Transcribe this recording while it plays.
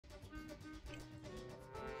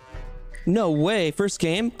No way. First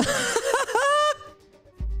game.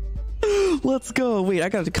 Let's go. Wait, I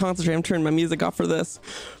got to concentrate. I'm turning my music off for this.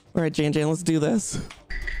 All right, Jane, let's do this.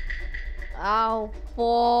 Oh,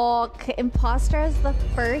 fuck. Imposter is the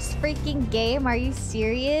first freaking game? Are you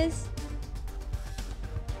serious?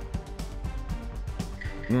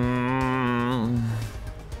 Dun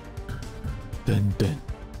dun.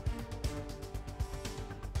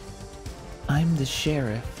 I'm the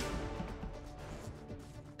sheriff.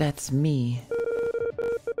 That's me.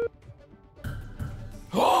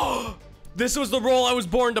 This was the role I was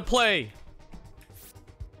born to play.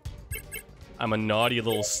 I'm a naughty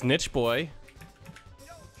little snitch boy.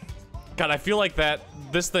 God, I feel like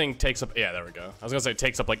this thing takes up, yeah, there we go. I was gonna say it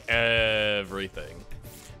takes up like everything.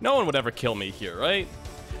 No one would ever kill me here, right?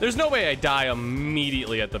 There's no way I die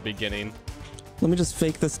immediately at the beginning. Let me just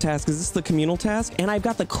fake this task. Is this the communal task? And I've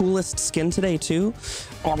got the coolest skin today too.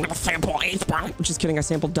 Oh, I'm gonna sample H-Bomb. Just kidding, I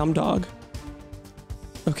sampled Dumb Dog.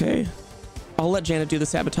 Okay. I'll let Janet do the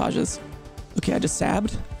sabotages. Okay, I just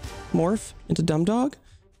sabbed. Morph into Dumb Dog.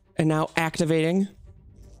 And now activating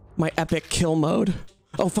my epic kill mode.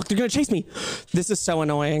 Oh fuck, they're gonna chase me. This is so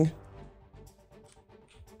annoying.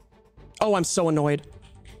 Oh, I'm so annoyed.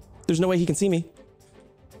 There's no way he can see me.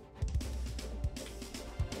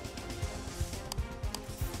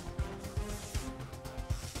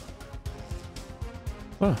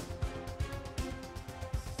 Oh.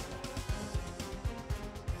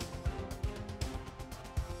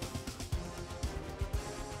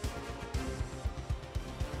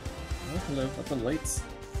 Oh, hello, what the lights?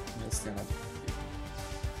 Stand up.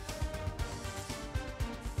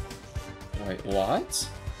 Wait, what?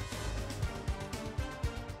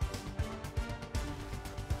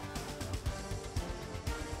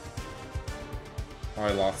 Oh,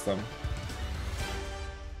 I lost them.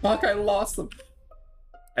 Fuck, I lost them.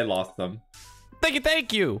 I lost them.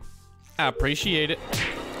 Thank you. I appreciate it.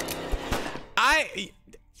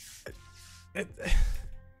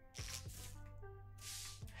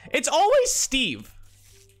 It's always Steve.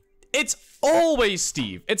 It's always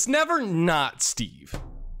Steve. It's never not Steve.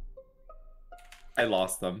 I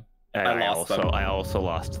lost them. I also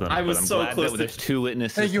lost them. I was but I'm so glad close that there's two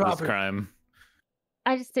witnesses to this crime.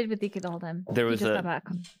 I just did with Deacon the whole time. There was He just got back.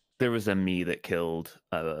 there was a me that killed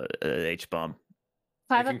H-Bomb.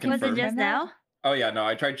 Was confirm. it just now? Oh yeah, no,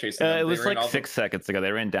 I tried chasing them. It was They ran like all 6 seconds ago.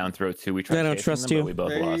 They ran down throw 2. We tried I don't chasing trust them, you. but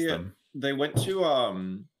we both lost them. They went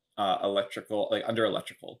to electrical, like under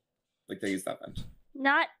electrical. Like they used that vent.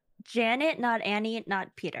 Not Janet, not Annie,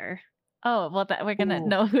 not Peter. Oh, well, we're gonna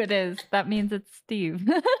know who it is. That means it's Steve.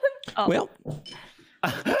 Oh. Well,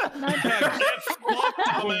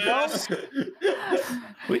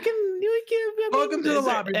 we can. Welcome to the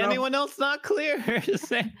lobby, bro. Anyone else not clear? Just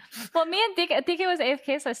saying. Well, me and DK was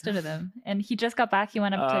AFK, so I stood with him, and he just got back. He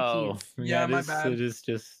went up to keys. Yeah, my bad. It is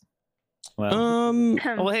just. Well. oh,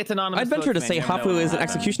 well, hey, it's anonymous. I'd venture to votes, say man. You never know Hafu what is an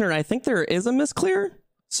happens. executioner, and I think there is a misclear.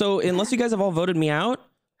 So unless you guys have all voted me out,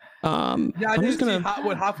 Yeah, I I'm didn't just gonna. see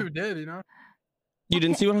what Hafu did, you know? You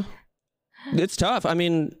didn't see what? It's tough. I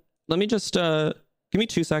mean, let me just give me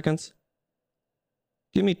 2 seconds.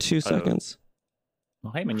 Give me 2 seconds.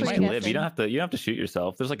 Well, hey man, you might live. You don't have to shoot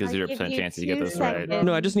yourself. There's like a 0% chance that you get this right.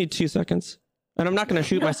 No, I just need 2 seconds, and I'm not gonna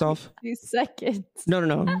shoot myself. 2 seconds.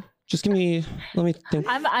 No. Just give me. Let me think.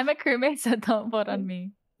 I'm a crewmate, so don't vote on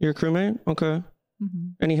me. You're a crewmate. Okay.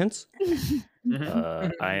 Any hints?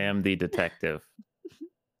 I am the detective.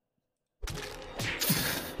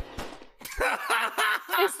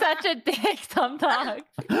 You're such a dick, Tom Dog.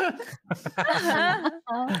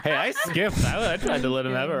 Hey, I skipped. I tried to let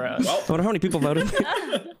him have a round. I wonder how many people voted.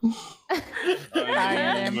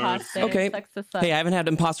 Okay. Hey, I haven't had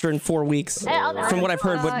imposter in 4 weeks, from what I've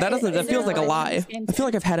heard, but that feels like a lie. I feel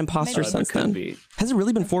like I've had imposter since then. Has it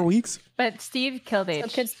really been 4 weeks? But Steve killed H. So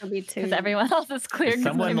it could still be 2. Because everyone else is clear. Is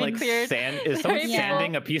someone like cleared. is someone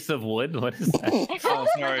sanding a piece of wood? What is that? Oh,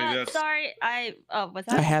 sorry. That's... Sorry, what's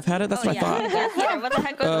that? I have had it. That's my thought. Yeah, Peter, what the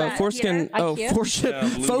heck was that? Foreskin. Peter? Oh,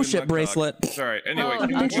 faux ship bracelet. Sorry. Anyway,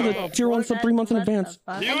 Make sure the tier 1 sub 3 months in advance.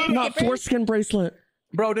 Not foreskin bracelet.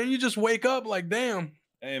 Bro, didn't you just wake up like, damn?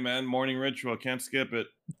 Hey man, morning ritual. Can't skip it.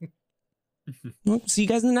 Well, see you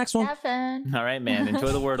guys in the next one. All right, man.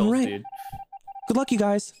 Enjoy the wordles, All right. dude. Good luck, you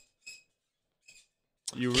guys.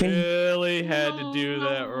 You really had to do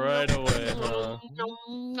that right away, huh?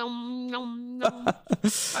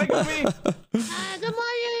 Hi, Gummy. Good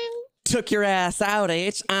morning. Took your ass out,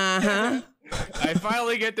 H. Uh-huh. I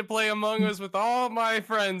finally get to play Among Us with all my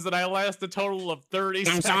friends, and I last a total of 30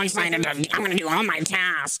 seconds. I'm so excited. I'm gonna do all my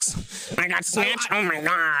tasks. I got snitch. Oh my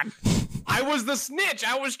god. I was the snitch.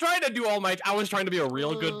 I was trying to do all my. I was trying to be a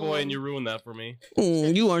real good boy, and you ruined that for me.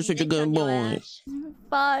 You are such a good boy.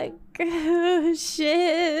 Fuck. Shit.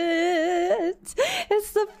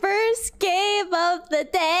 It's the first game of the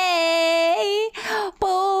day.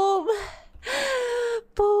 Boom.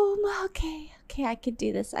 Boom. Okay. Okay, I could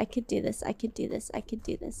do this. I could do this. I could do this. I could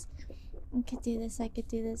do this. I could do this. I could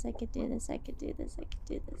do this. I could do this. I could do this. I could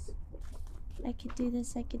do this. I could do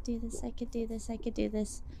this. I could do this. I could do this. I could do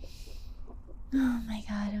this. Oh my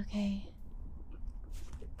god, okay.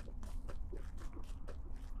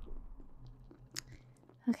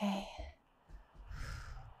 Okay.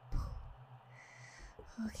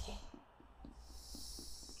 Okay.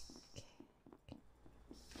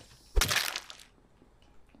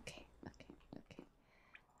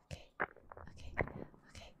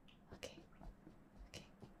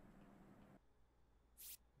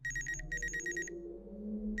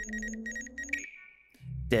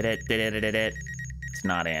 Did it. It's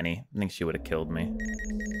not Annie. I think she would have killed me.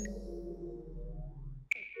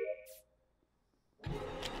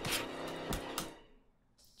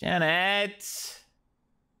 Janet!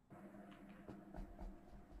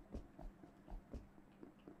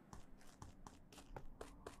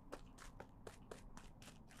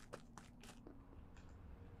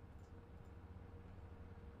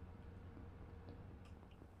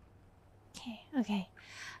 Okay.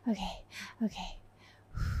 Okay. Okay.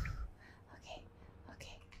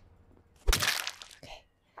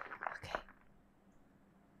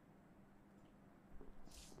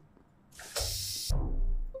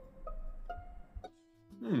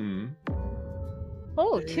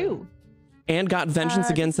 Oh, 2. And got vengeance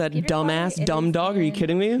against that Peter dumbass Parker, dumb it is dog. Are you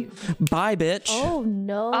kidding me? Bye, bitch. Oh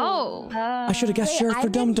no. Oh. I should have guessed Wait, sheriff I for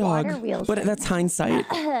dumb did water dog. wheels. But that's hindsight.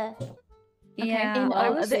 Yeah.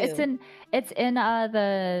 It's in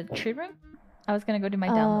the tree room. I was gonna go do my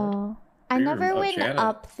download. Oh. I never went Janet.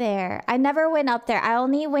 up there. I never went up there. I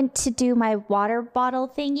only went to do my water bottle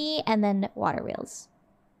thingy and then water wheels.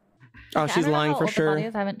 Oh, I she's don't know lying how for old the sure. body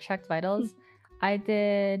is. I haven't checked vitals. I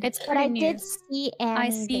did. It's But I pretty did new. see Annie I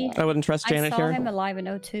see. there. I wouldn't trust Janet I saw here. him alive in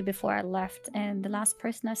O2 before I left, and the last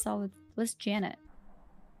person I saw was Janet.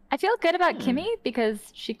 I feel good about Kimmy because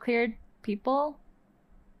she cleared people.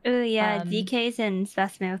 Oh yeah, Um, DK's in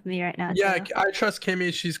specimen with me right now. Yeah, too. I trust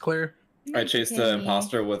Kimmy. She's clear. I chased the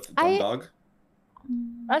imposter with Dumb Dog.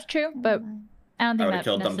 That's true, but I don't think would've that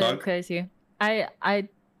killed Dumb necessarily Dog. clears you. I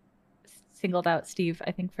singled out Steve,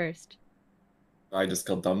 I think, first. I just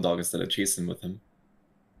killed Dumb Dog instead of chasing with him.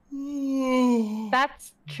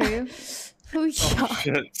 That's true. Oh,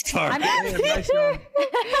 shit. Sorry. I'm Damn, nice yawn.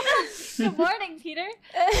 Good morning, Peter.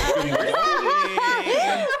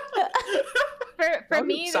 For That was a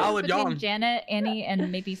me, this solid was between yawn. Janet, Annie,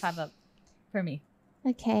 and maybe 5-Up. For me.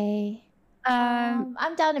 Okay. I'm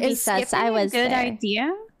down to be Is sus. skipping I was a good there.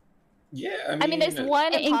 idea? Yeah, I mean, there's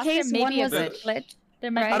one In imposter, case maybe one a was a glitch. glitch. There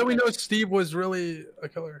might How do be we a know glitch. Steve was really a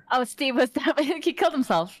killer? Oh, Steve was he killed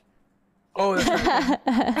himself. Oh, that's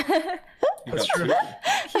right. That's true.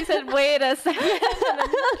 He said, "Wait a second," and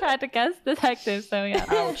then tried to guess detective. So yeah.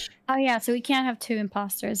 Ouch. Oh yeah, so we can't have 2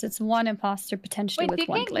 imposters. It's 1 imposter potentially Wait, with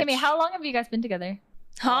 1 glitch. Kimmy, how long have you guys been together?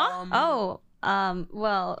 Huh?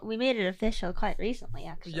 Well, we made it official quite recently,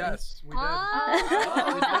 actually. Yes, we did.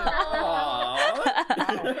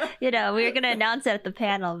 You know, we were gonna announce it at the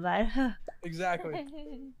panel, but Exactly. But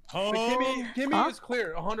Oh. Kimmy Huh? is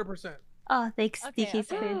clear, 100%. oh, thanks, Okay,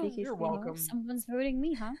 DK's okay. clear, DK's You're clear. Well, welcome. Someone's voting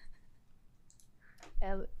me, huh?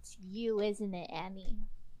 Oh, it's you, isn't it, Annie?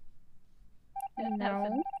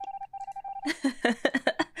 No.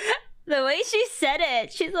 The way she said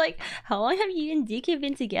it, she's like, "How long have you and DK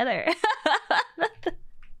been together?"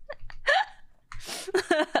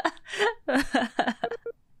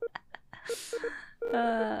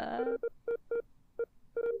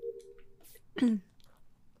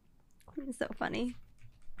 It's so funny.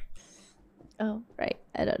 Oh, right.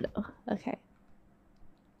 I don't know. Okay.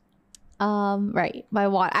 Right. My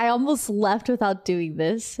water. I almost left without doing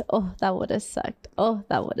this. Oh, that would have sucked. Oh,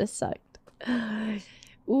 that would have sucked.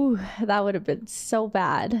 Ooh, that would have been so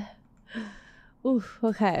bad. Ooh,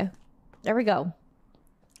 okay. There we go.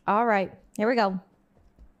 All right. Here we go.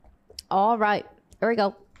 All right. Here we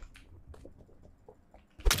go.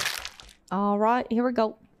 All right. Here we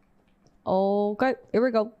go. Okay. Here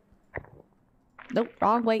we go. Nope.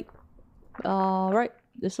 Wrong way. All right.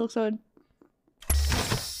 This looks good.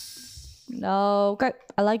 No. Okay.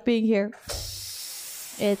 I like being here.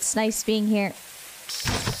 It's nice being here.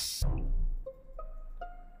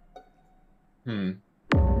 That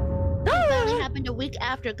only happened a week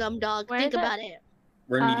after Gumdog. Where Think is it? about it.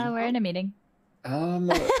 We're meeting. We're in a meeting.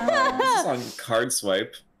 This is on card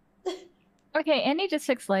swipe. Okay, Annie just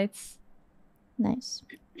fixed lights. Nice.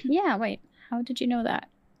 Yeah, wait. How did you know that?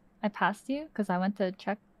 I passed you because I went to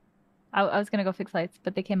check. I was gonna go fix lights,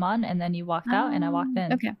 but they came on, and then you walked out, and I walked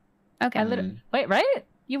in. Okay. Okay. I literally wait, right?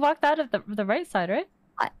 You walked out of the right side, right?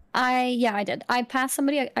 Yeah, I did. I passed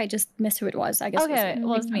somebody. I just missed who it was. I guess. Okay,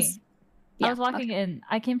 well, it's me. Yeah, I was walking in.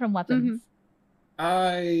 I came from weapons.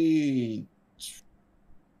 I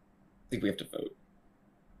think we have to vote.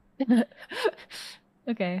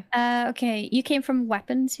 Okay. Okay. You came from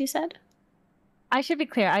weapons. You said. I should be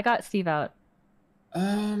clear. I got Steve out.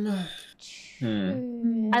 Hmm.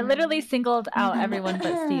 I literally singled out everyone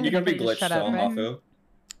but Steve. You're gonna be Everybody glitched, shut up, so right? Mafu.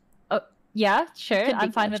 Oh, yeah, sure. Could be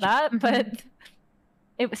I'm fine with glitched. that, but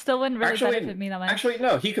it still wouldn't really benefit me that much. Actually,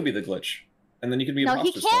 no. He could be the glitch, and then you could be. No, he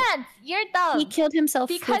imposter still. can't. You're dumb. He killed himself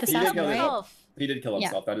because with he assassin, killed right? himself. He did kill Yeah.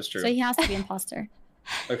 himself. That is true. So he has to be imposter.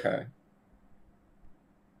 Okay.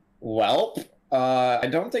 Well, I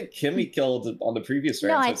don't think Kimmy killed on the previous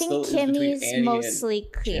round. No, so I it's think still is between Kimmy's Annie and mostly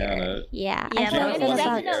clear. Janet. Yeah, Yeah, I feel Janet good wasn't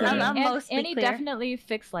about clear. Kimmy. I'm mostly Annie clear. definitely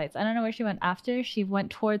fixed lights. I don't know where she went after. She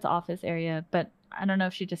went towards office area, but I don't know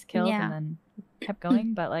if she just killed Yeah. and then kept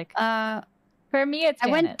going. But like, For me, it's I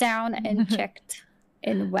Janet. went down and checked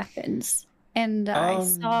in weapons, and I Um,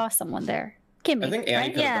 saw someone there. Kimmy. I think Annie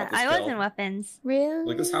right? could have Yeah, got this I was kill. in weapons. Really?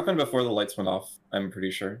 Like this happened before the lights went off. I'm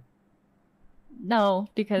pretty sure. No,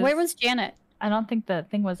 because Where was Janet? I don't think the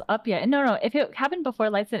thing was up yet. No. If it happened before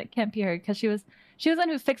lights, then it can't be her because she was the one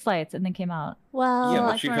who fixed lights and then came out. Well, yeah, but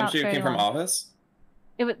lights she were came, not she very came from long. office.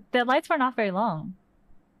 The lights were not very long.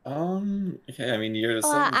 Okay. I mean, you're the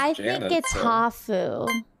same well, as I Janet, think it's so.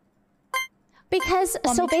 Hafu. Because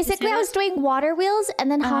What so makes you basically say I was doing water wheels and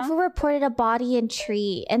then Uh-huh. Hafu reported a body in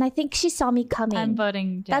tree and I think she saw me coming. I'm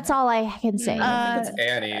voting Janet. That's all I can say. I think it's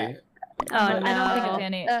Annie. Oh I don't think no. it's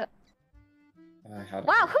Annie.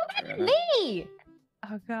 Wow, who did me?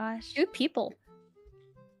 Oh gosh. 2 people.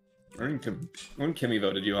 When Kimmy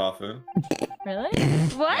voted you, Hafu. Really?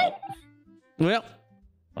 What? Well,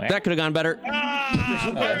 that could have gone better.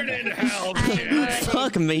 Burn in hell,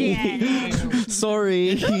 Fuck me.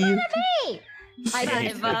 Sorry. I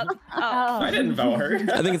didn't vote. I didn't vote her.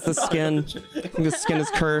 I think it's the skin. I think the skin is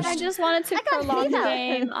cursed. I just wanted to got prolong the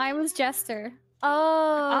Hina. game. I was Jester.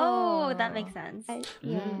 Oh, that makes sense.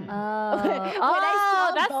 Yeah. Oh, that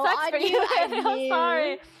saw sucks for Bo on you. you, I I'm knew.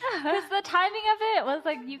 sorry. Because the timing of it was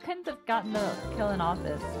like you couldn't have gotten the kill in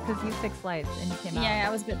office because you fixed lights and you came out. Yeah,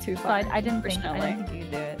 I was a bit too So far. I didn't think you unfortunately. could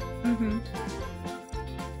do it. Mm-hmm.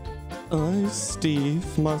 I,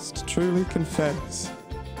 Steve, must truly confess,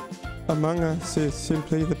 Among Us is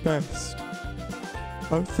simply the best.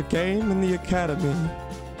 Both the game and the academy.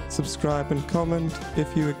 Subscribe and comment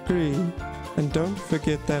if you agree, and don't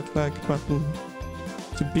forget that like button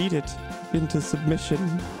to beat it into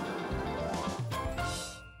submission.